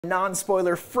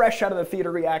Non-spoiler, fresh out of the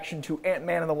theater reaction to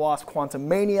Ant-Man and the Wasp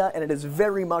Quantumania, and it is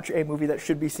very much a movie that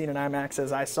should be seen in IMAX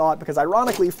as I saw it, because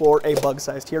ironically, for a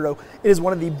bug-sized hero, it is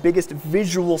one of the biggest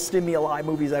visual stimuli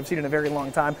movies I've seen in a very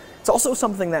long time. It's also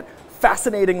something that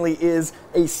fascinatingly is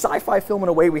a sci-fi film in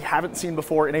a way we haven't seen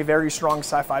before in a very strong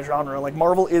sci-fi genre. Like,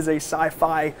 Marvel is a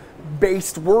sci-fi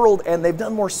based world, and they've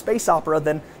done more space opera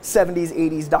than 70s,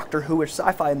 80s Doctor Who-ish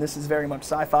sci-fi, and this is very much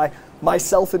sci-fi,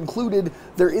 myself included.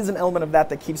 There is an element of that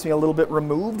that keeps me a little bit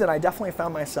removed, and I definitely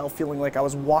found myself feeling like I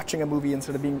was watching a movie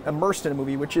instead of being immersed in a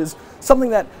movie, which is something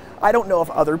that I don't know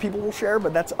if other people will share,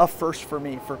 but that's a first for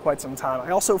me for quite some time. I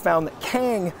also found that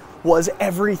Kang was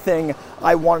everything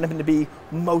I wanted him to be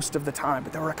most of the time,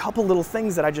 but there were a couple little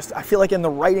things that I feel like in the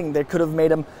writing they could have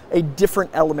made him a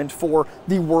different element for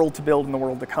the world to build and the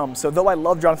world to come. So though I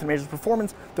love Jonathan Majors'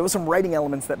 performance, there was some writing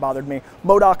elements that bothered me.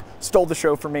 MODOK stole the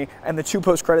show for me, and the two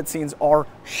post-credit scenes are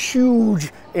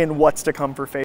huge in what's to come for Phase